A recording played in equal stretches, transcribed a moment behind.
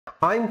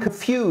I'm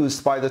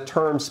confused by the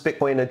terms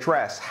Bitcoin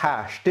address,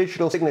 hash,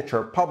 digital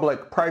signature,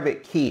 public,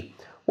 private key.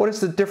 What is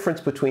the difference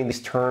between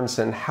these terms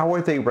and how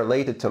are they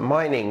related to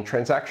mining,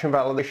 transaction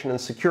validation, and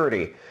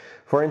security?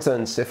 For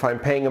instance, if I'm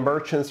paying a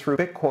merchant through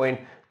Bitcoin,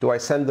 do I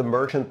send the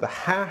merchant the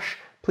hash?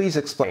 Please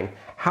explain.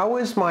 How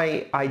is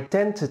my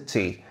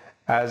identity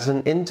as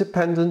an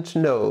independent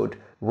node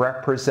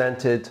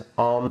represented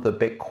on the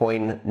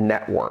Bitcoin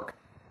network?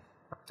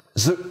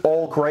 So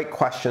all great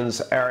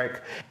questions,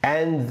 Eric.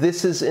 And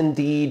this is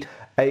indeed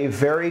a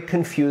very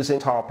confusing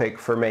topic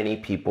for many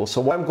people.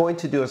 So what I'm going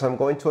to do is I'm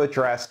going to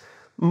address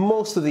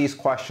most of these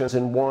questions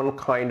in one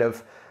kind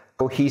of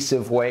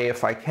cohesive way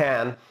if I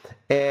can.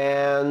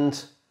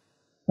 And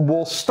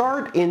we'll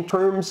start in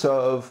terms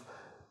of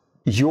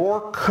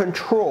your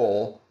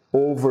control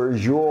over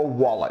your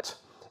wallet.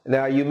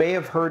 Now, you may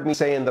have heard me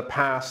say in the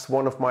past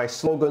one of my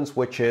slogans,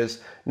 which is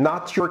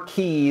not your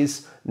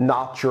keys,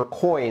 not your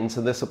coins.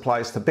 And this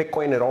applies to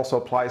Bitcoin. It also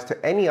applies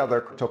to any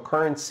other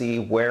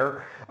cryptocurrency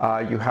where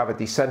you have a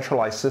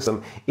decentralized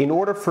system. In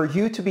order for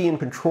you to be in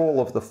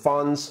control of the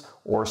funds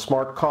or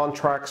smart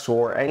contracts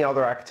or any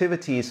other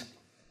activities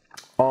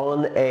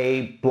on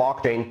a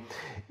blockchain,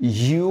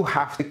 you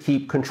have to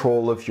keep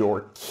control of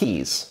your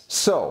keys.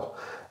 So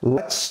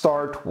let's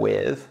start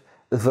with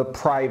the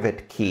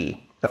private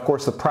key. Of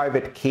course, the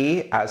private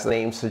key, as the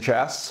name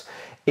suggests,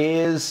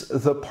 is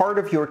the part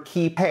of your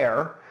key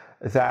pair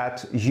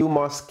that you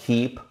must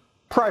keep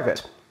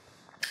private.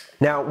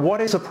 Now, what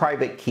is a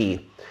private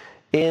key?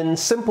 In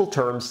simple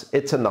terms,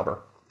 it's a number.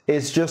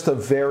 It's just a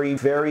very,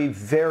 very,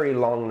 very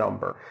long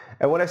number.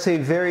 And when I say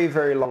very,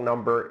 very long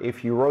number,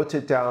 if you wrote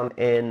it down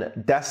in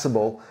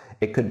decimal,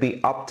 it could be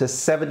up to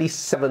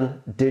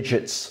 77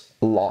 digits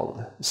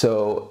long.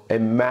 So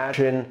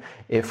imagine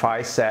if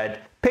I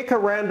said, pick a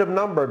random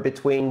number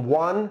between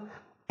 1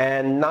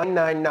 and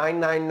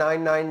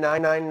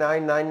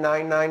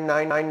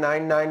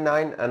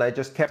 99999999999999999, and I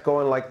just kept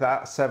going like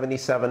that,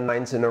 77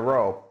 nines in a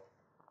row.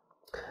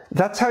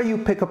 That's how you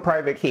pick a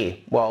private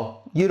key.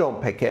 Well, you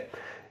don't pick it.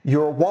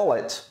 Your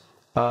wallet,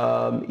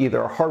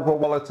 either a hardware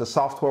wallet, a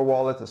software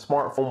wallet, a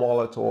smartphone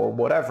wallet, or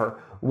whatever,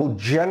 will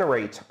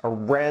generate a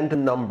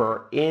random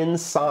number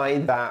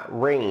inside that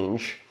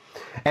range,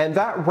 and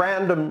that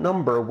random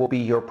number will be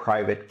your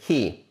private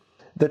key.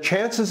 The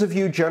chances of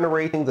you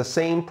generating the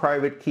same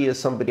private key as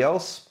somebody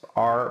else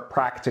are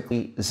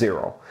practically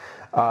zero.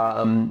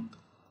 And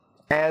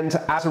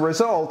as a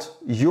result,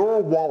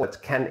 your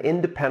wallet can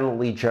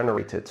independently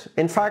generate it.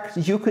 In fact,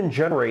 you can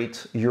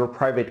generate your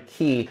private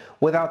key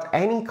without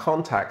any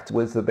contact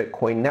with the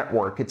Bitcoin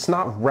network. It's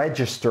not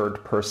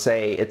registered per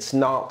se. It's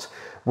not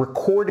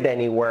recorded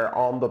anywhere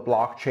on the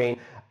blockchain.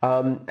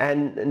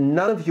 And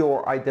none of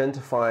your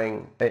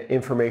identifying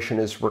information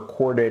is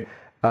recorded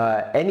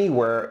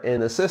anywhere in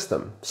the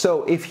system.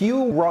 So if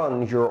you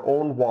run your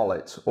own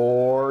wallet,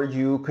 or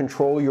you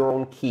control your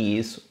own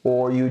keys,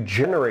 or you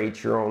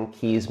generate your own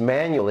keys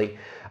manually,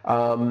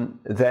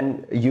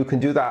 then you can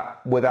do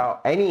that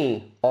without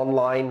any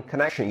online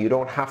connection. You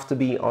don't have to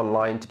be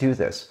online to do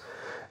this.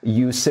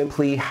 You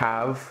simply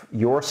have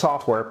your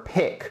software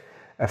pick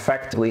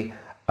effectively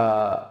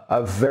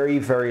a very,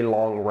 very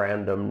long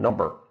random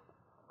number.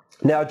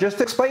 Now, just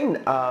to explain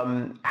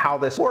how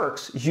this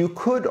works, you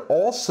could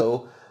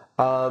also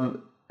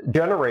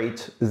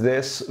generate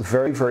this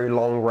very, very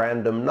long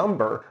random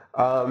number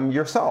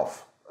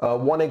yourself.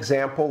 One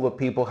example that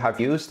people have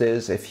used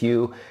is if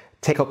you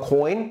take a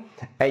coin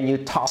and you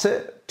toss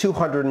it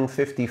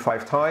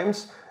 255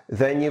 times,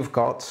 then you've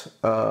got,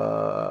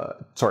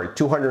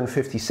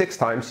 256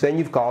 times, then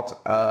you've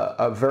got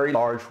a very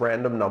large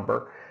random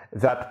number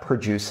that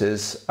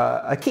produces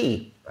a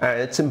key.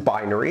 It's in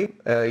binary.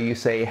 You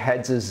say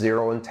heads is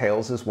 0 and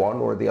tails is 1,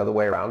 or the other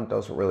way around,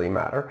 doesn't really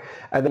matter.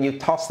 And then you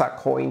toss that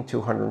coin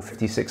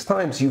 256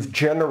 times, you've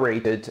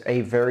generated a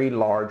very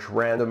large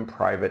random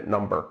private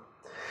number.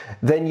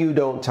 Then you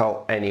don't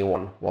tell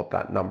anyone what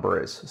that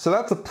number is. So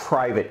that's a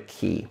private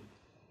key.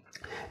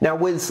 Now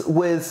with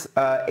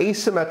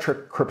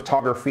asymmetric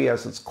cryptography,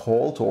 as it's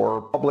called,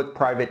 or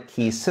public-private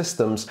key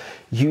systems,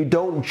 you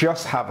don't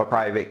just have a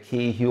private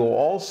key, you will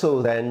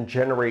also then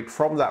generate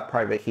from that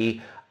private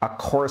key a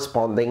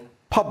corresponding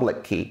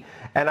public key.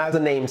 And as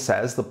the name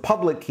says, the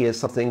public key is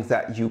something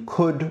that you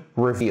could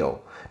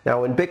reveal.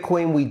 Now in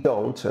Bitcoin we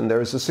don't, and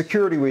there's a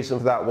security reason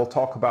for that we'll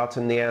talk about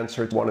in the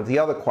answer to one of the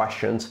other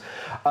questions.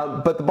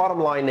 But the bottom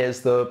line is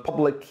the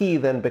public key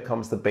then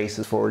becomes the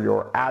basis for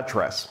your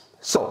address.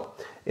 So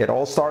it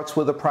all starts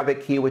with a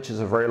private key, which is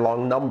a very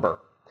long number.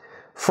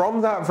 From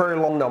that very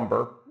long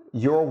number,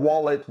 your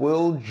wallet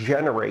will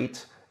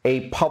generate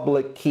a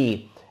public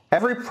key.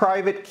 Every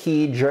private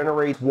key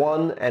generates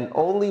one and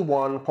only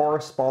one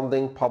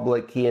corresponding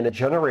public key, and it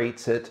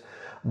generates it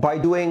by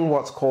doing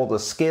what's called a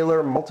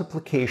scalar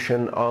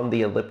multiplication on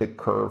the elliptic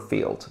curve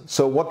field.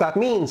 So what that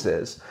means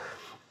is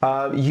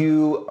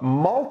you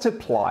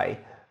multiply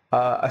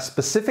a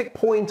specific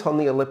point on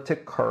the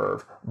elliptic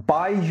curve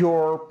by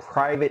your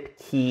private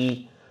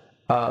key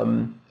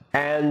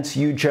and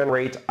you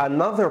generate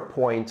another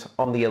point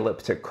on the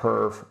elliptic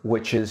curve,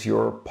 which is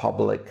your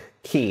public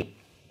key.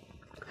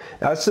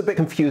 Now, it's a bit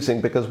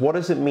confusing because what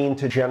does it mean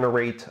to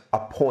generate a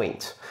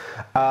point?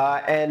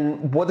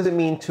 And what does it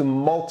mean to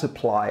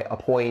multiply a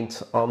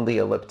point on the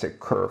elliptic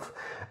curve?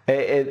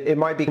 It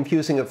might be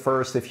confusing at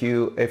first if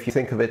you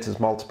think of it as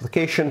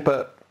multiplication,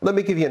 but let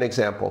me give you an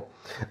example.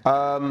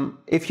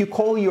 If you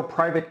call your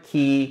private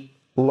key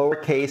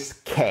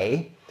lowercase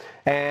k,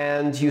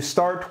 and you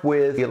start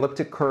with the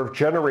elliptic curve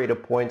generator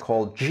point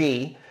called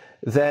g,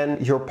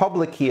 then your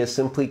public key is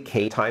simply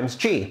k times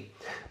g.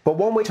 But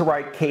one way to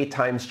write k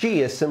times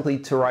g is simply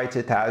to write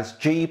it as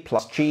g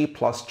plus g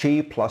plus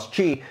g plus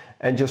g,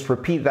 and just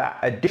repeat that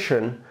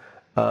addition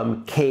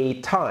k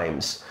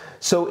times.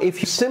 So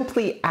if you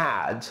simply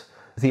add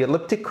the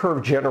elliptic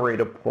curve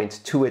generator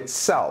point to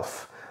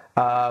itself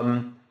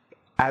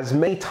as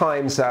many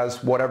times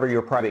as whatever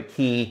your private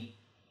key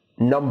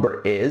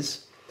number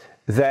is,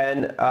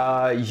 then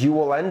you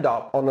will end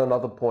up on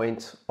another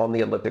point on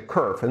the elliptic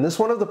curve. And this,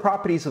 one of the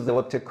properties of the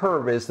elliptic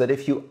curve is that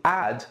if you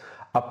add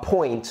a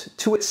point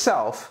to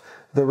itself,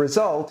 the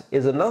result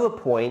is another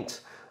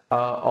point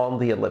on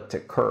the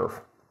elliptic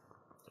curve.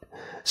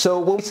 So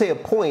when we say a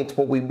point,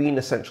 what we mean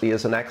essentially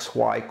is an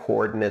xy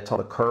coordinate on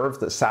the curve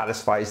that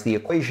satisfies the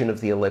equation of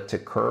the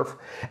elliptic curve,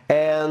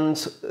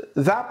 and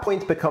that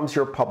point becomes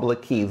your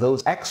public key.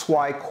 Those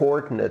xy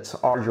coordinates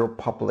are your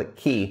public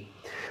key.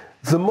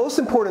 The most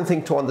important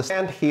thing to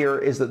understand here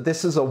is that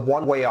this is a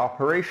one-way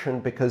operation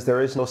because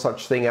there is no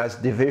such thing as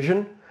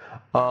division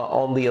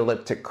on the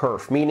elliptic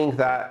curve, meaning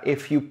that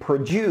if you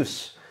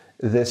produce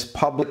this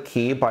public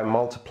key by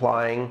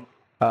multiplying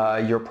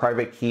your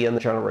private key and the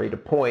generator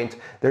point,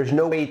 there's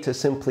no way to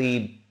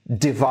simply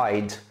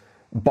divide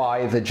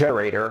by the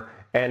generator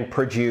and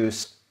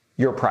produce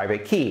your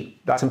private key.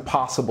 That's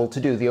impossible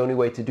to do. The only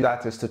way to do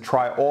that is to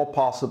try all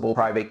possible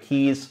private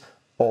keys,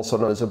 also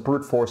known as a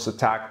brute force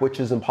attack, which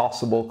is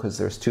impossible because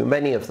there's too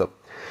many of them.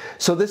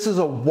 So this is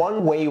a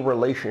one-way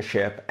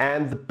relationship,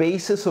 and the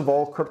basis of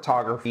all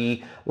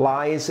cryptography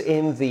lies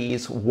in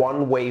these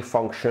one-way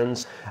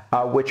functions,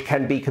 which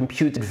can be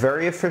computed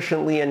very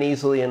efficiently and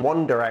easily in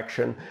one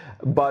direction,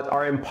 but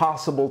are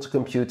impossible to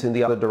compute in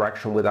the other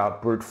direction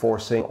without brute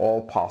forcing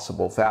all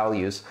possible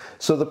values.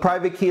 So the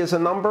private key is a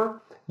number.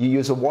 You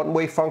use a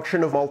one-way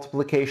function of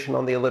multiplication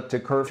on the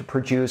elliptic curve to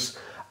produce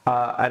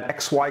an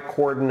xy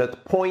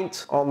coordinate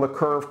point on the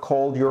curve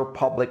called your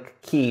public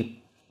key.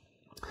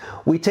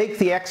 We take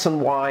the x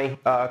and y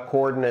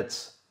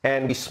coordinates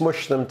and we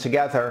smush them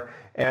together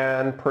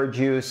and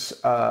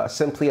produce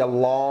simply a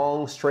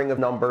long string of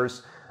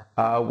numbers,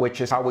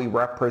 which is how we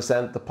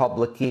represent the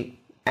public key.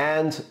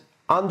 And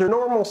under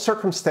normal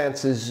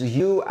circumstances,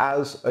 you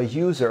as a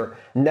user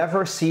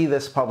never see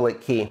this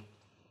public key.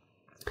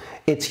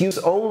 It's used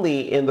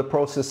only in the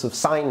process of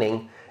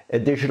signing a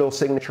digital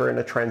signature in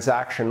a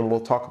transaction, and we'll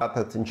talk about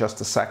that in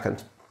just a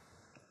second.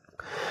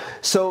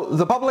 So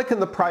the public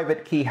and the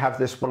private key have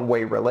this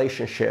one-way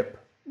relationship,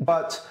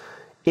 but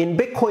in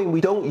Bitcoin we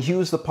don't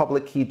use the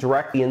public key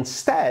directly.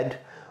 Instead,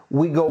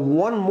 we go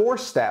one more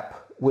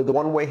step with a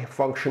one-way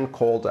function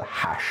called a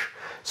hash.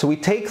 So we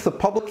take the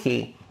public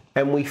key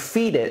and we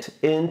feed it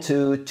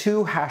into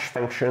two hash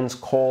functions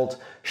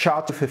called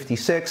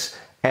SHA-256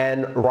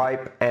 and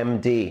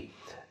RIPE-MD.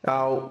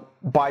 Now,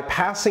 by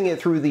passing it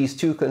through these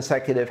two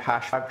consecutive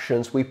hash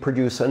functions, we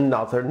produce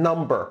another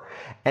number,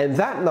 and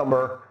that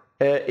number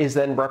is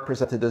then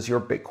represented as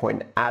your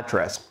Bitcoin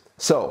address.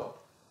 So,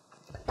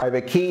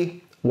 private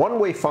key,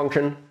 one-way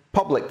function,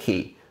 public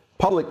key.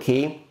 Public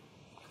key,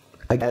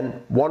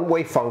 again,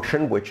 one-way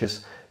function, which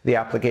is the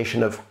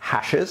application of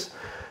hashes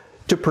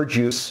to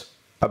produce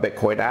a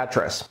Bitcoin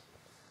address.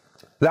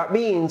 That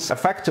means,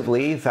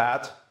 effectively,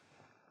 that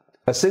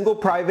a single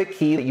private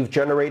key that you've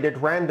generated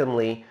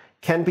randomly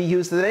can be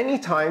used at any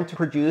time to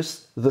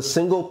produce the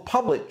single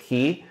public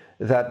key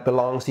that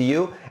belongs to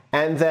you,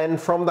 and then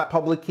from that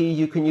public key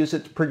you can use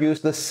it to produce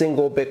the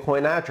single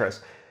Bitcoin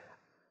address.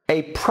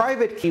 A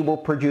private key will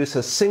produce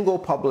a single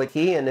public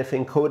key, and if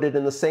encoded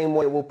in the same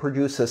way, will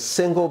produce a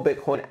single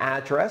Bitcoin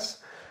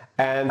address,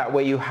 and that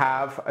way you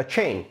have a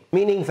chain,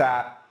 meaning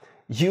that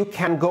you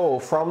can go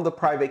from the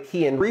private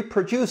key and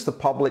reproduce the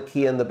public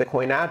key and the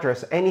Bitcoin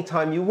address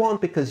anytime you want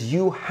because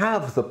you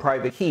have the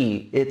private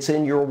key. It's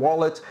in your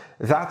wallet.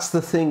 That's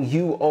the thing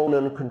you own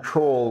and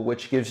control,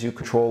 which gives you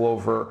control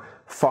over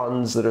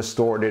funds that are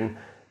stored in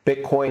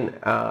Bitcoin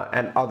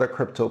and other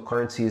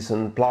cryptocurrencies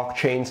and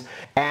blockchains.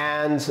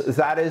 And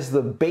that is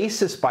the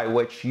basis by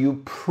which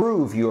you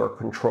prove your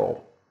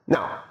control.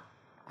 Now,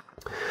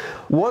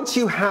 once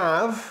you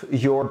have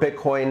your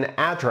Bitcoin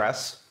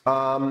address,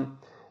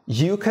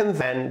 you can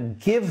then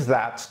give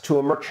that to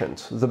a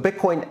merchant. The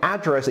Bitcoin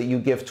address that you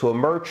give to a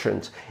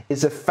merchant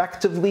is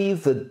effectively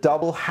the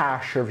double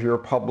hash of your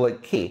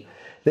public key.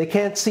 They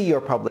can't see your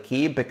public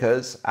key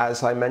because,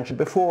 as I mentioned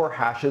before,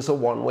 hash is a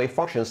one-way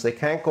function, so they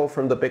can't go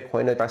from the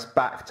Bitcoin address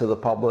back to the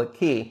public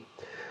key.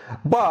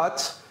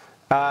 But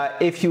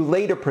if you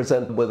later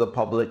present them with a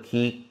public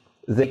key,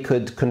 they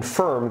could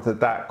confirm that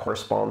that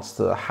corresponds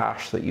to the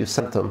hash that you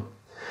sent them.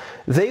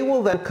 They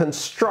will then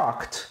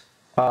construct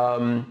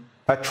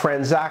a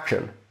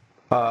transaction.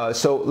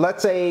 So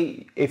let's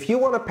say if you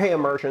want to pay a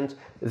merchant,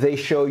 they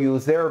show you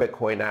their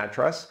Bitcoin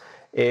address.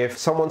 If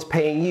someone's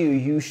paying you,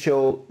 you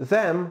show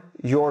them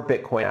your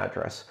Bitcoin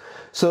address.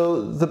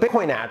 So the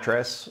Bitcoin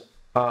address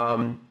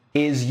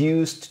is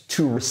used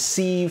to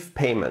receive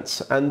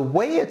payments. And the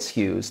way it's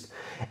used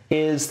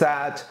is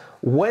that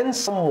when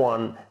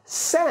someone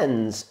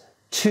sends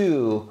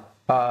to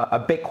a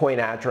Bitcoin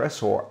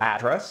address or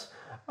address,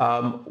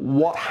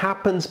 what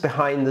happens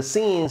behind the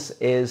scenes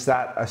is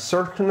that a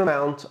certain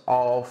amount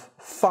of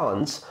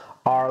funds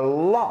are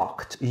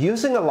locked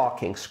using a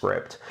locking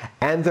script,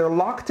 and they're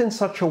locked in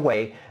such a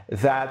way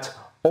that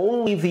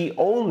only the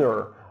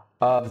owner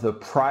of the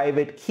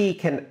private key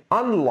can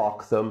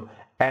unlock them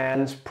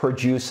and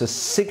produce a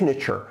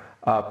signature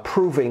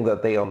proving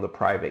that they own the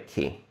private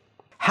key.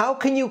 How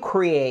can you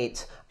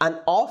create an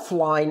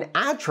offline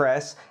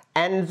address,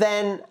 and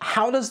then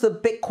how does the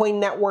Bitcoin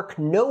network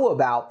know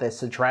about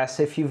this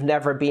address if you've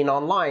never been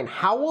online?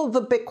 How will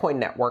the Bitcoin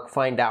network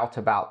find out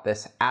about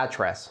this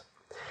address?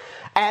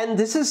 And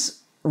this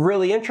is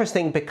really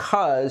interesting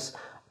because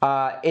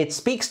it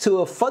speaks to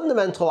a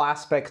fundamental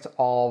aspect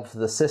of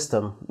the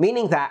system,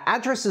 meaning that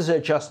addresses are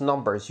just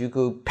numbers. You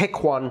could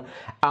pick one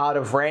out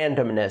of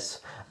randomness.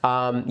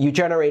 You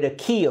generate a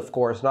key, of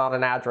course, not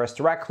an address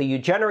directly. You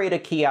generate a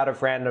key out of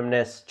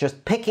randomness,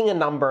 just picking a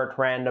number at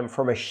random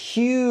from a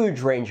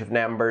huge range of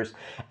numbers,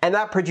 and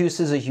that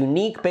produces a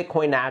unique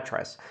Bitcoin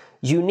address.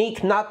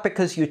 Unique not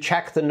because you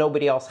check that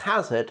nobody else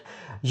has it,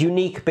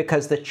 unique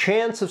because the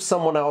chance of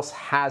someone else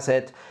has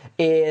it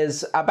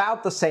is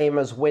about the same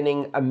as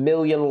winning 1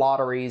 million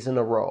lotteries in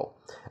a row.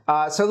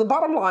 So the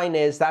bottom line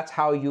is that's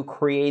how you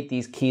create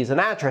these keys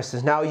and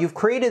addresses. Now you've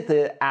created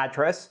the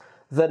address,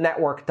 the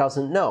network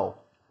doesn't know.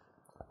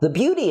 The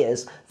beauty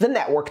is the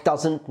network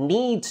doesn't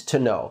need to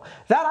know.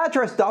 That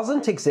address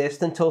doesn't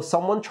exist until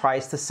someone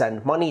tries to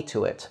send money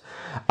to it.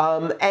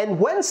 And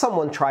when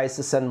someone tries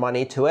to send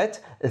money to it,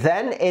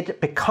 then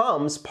it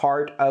becomes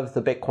part of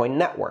the Bitcoin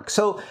network.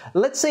 So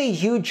let's say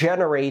you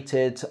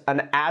generated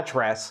an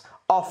address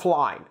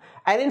offline.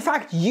 And in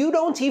fact, you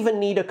don't even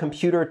need a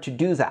computer to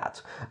do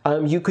that.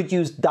 You could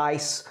use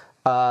dice,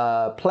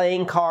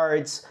 playing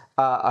cards,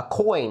 a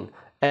coin.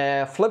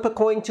 Flip a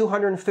coin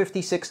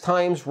 256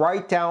 times,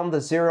 write down the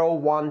 0,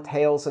 1,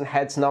 tails, and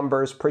heads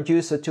numbers,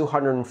 produce a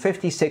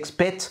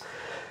 256-bit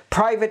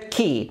private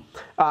key.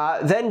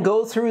 Then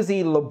go through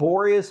the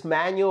laborious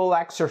manual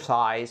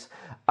exercise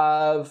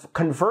of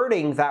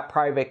converting that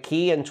private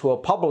key into a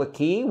public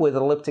key with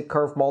elliptic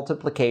curve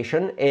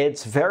multiplication.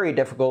 It's very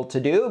difficult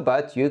to do,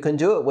 but you can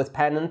do it with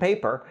pen and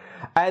paper.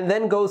 And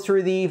then go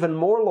through the even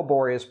more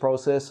laborious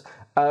process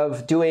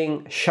of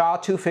doing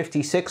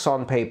SHA-256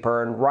 on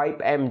paper and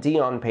RIPE-MD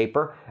on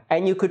paper,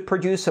 and you could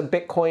produce a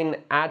Bitcoin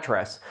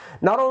address.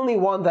 Not only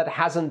one that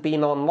hasn't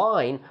been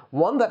online,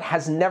 one that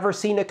has never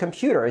seen a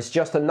computer. It's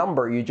just a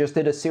number. You just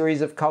did a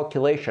series of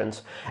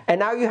calculations. And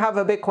now you have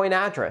a Bitcoin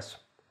address.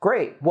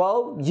 Great.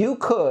 Well, you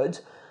could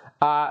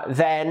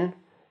then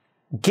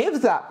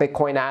give that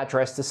Bitcoin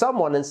address to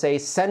someone and say,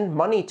 send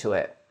money to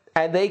it.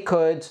 And they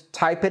could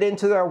type it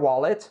into their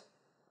wallet.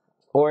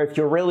 Or if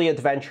you're really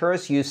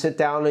adventurous, you sit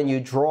down and you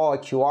draw a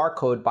QR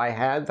code by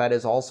hand. That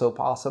is also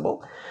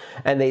possible.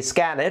 And they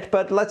scan it.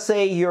 But let's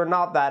say you're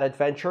not that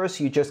adventurous.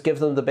 You just give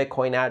them the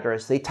Bitcoin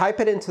address. They type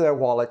it into their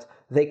wallet.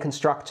 They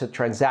construct a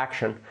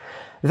transaction.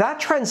 That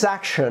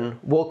transaction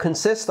will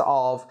consist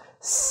of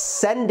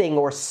sending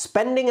or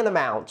spending an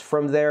amount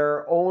from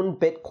their own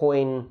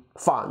Bitcoin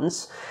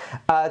funds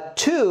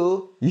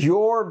to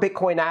your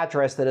Bitcoin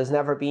address that has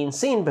never been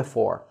seen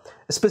before.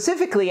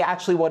 Specifically,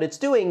 actually what it's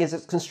doing is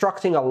it's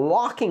constructing a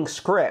locking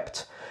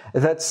script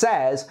that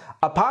says,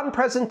 upon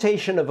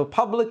presentation of a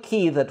public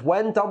key that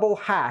when double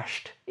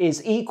hashed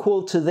is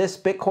equal to this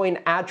Bitcoin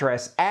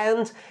address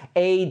and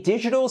a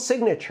digital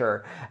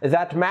signature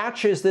that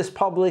matches this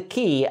public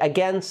key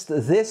against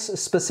this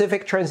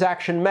specific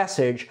transaction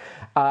message,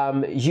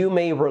 you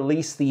may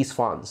release these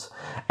funds.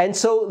 And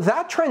so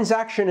that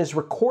transaction is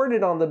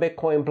recorded on the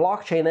Bitcoin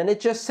blockchain and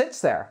it just sits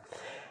there.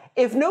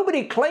 If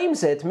nobody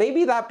claims it,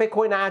 maybe that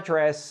Bitcoin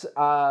address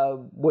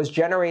was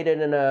generated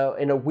in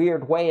a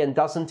weird way and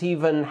doesn't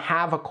even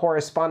have a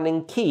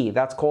corresponding key.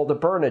 That's called a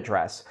burn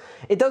address.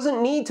 It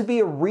doesn't need to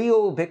be a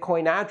real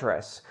Bitcoin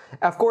address.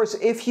 Of course,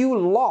 if you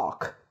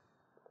lock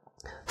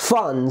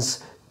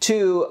funds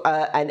to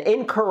an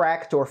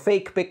incorrect or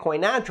fake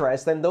Bitcoin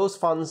address, then those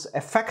funds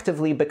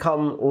effectively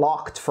become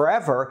locked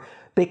forever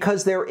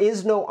because there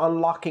is no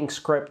unlocking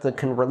script that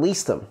can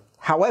release them.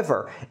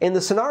 However, in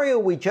the scenario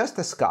we just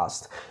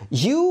discussed,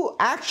 you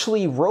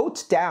actually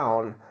wrote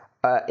down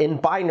in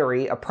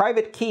binary a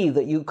private key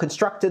that you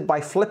constructed by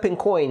flipping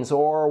coins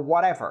or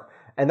whatever.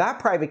 And that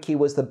private key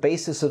was the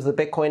basis of the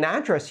Bitcoin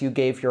address you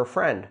gave your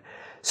friend.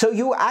 So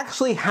you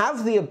actually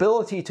have the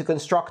ability to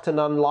construct an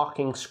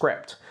unlocking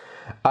script.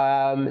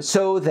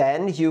 So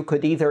then you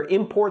could either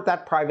import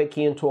that private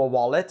key into a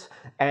wallet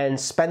and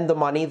spend the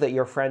money that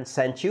your friend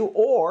sent you,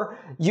 or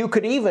you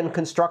could even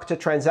construct a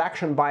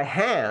transaction by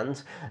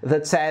hand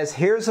that says,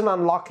 here's an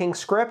unlocking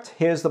script,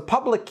 here's the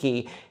public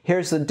key,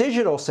 here's the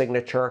digital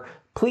signature,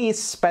 please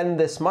spend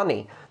this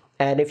money.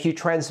 And if you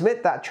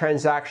transmit that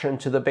transaction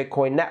to the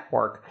Bitcoin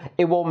network,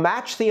 it will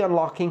match the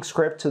unlocking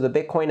script to the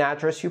Bitcoin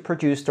address you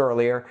produced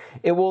earlier.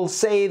 It will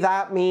say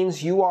that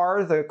means you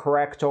are the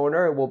correct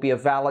owner. It will be a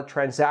valid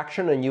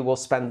transaction and you will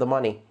spend the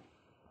money.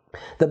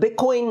 The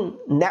Bitcoin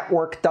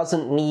network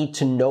doesn't need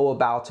to know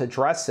about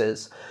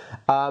addresses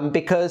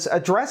because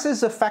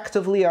addresses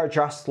effectively are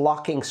just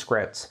locking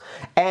scripts.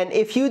 And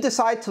if you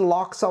decide to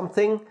lock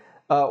something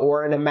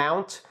or an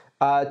amount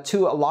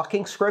to a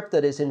locking script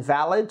that is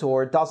invalid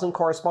or doesn't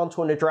correspond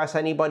to an address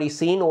anybody's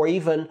seen, or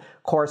even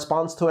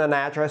corresponds to an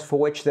address for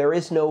which there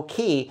is no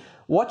key,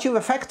 what you've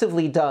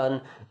effectively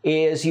done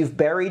is you've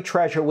buried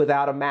treasure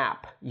without a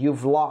map.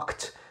 You've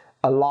locked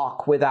a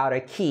lock without a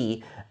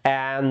key,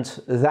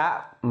 and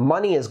that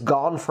money is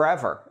gone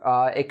forever.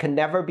 It can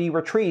never be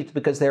retrieved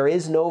because there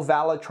is no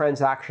valid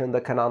transaction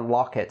that can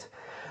unlock it.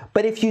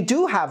 But if you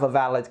do have a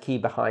valid key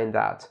behind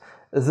that,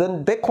 the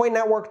Bitcoin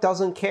network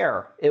doesn't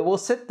care. It will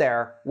sit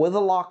there with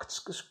the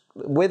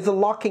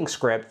locking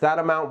script. That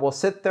amount will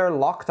sit there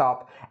locked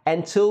up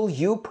until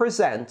you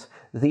present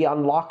the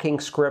unlocking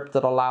script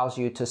that allows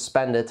you to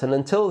spend it. And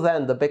until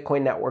then, the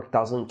Bitcoin network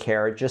doesn't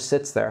care. It just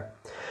sits there.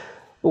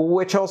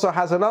 Which also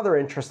has another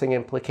interesting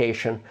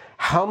implication.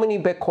 How many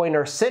Bitcoin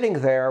are sitting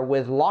there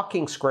with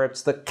locking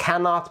scripts that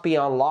cannot be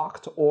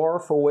unlocked, or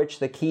for which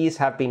the keys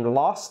have been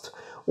lost,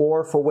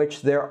 or for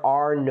which there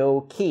are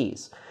no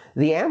keys?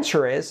 The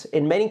answer is,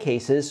 in many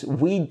cases,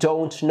 we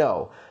don't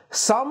know.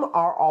 Some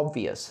are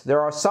obvious.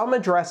 There are some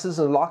addresses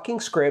and locking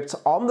scripts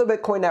on the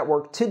Bitcoin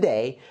network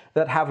today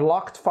that have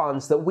locked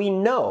funds that we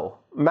know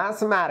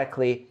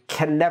mathematically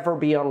can never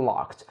be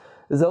unlocked.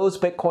 Those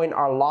Bitcoin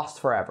are lost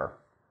forever.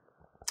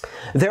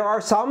 There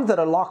are some that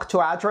are locked to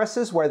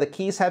addresses where the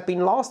keys have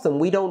been lost, and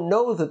we don't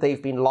know that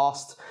they've been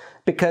lost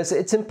because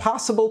it's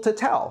impossible to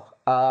tell.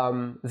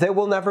 There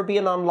will never be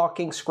an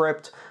unlocking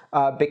script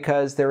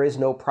because there is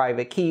no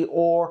private key,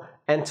 or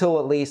until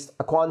at least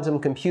a quantum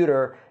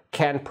computer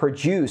can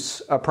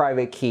produce a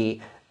private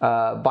key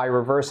by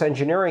reverse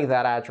engineering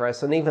that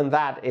address, and even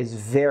that is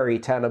very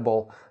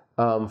tenable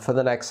for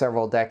the next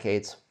several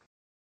decades.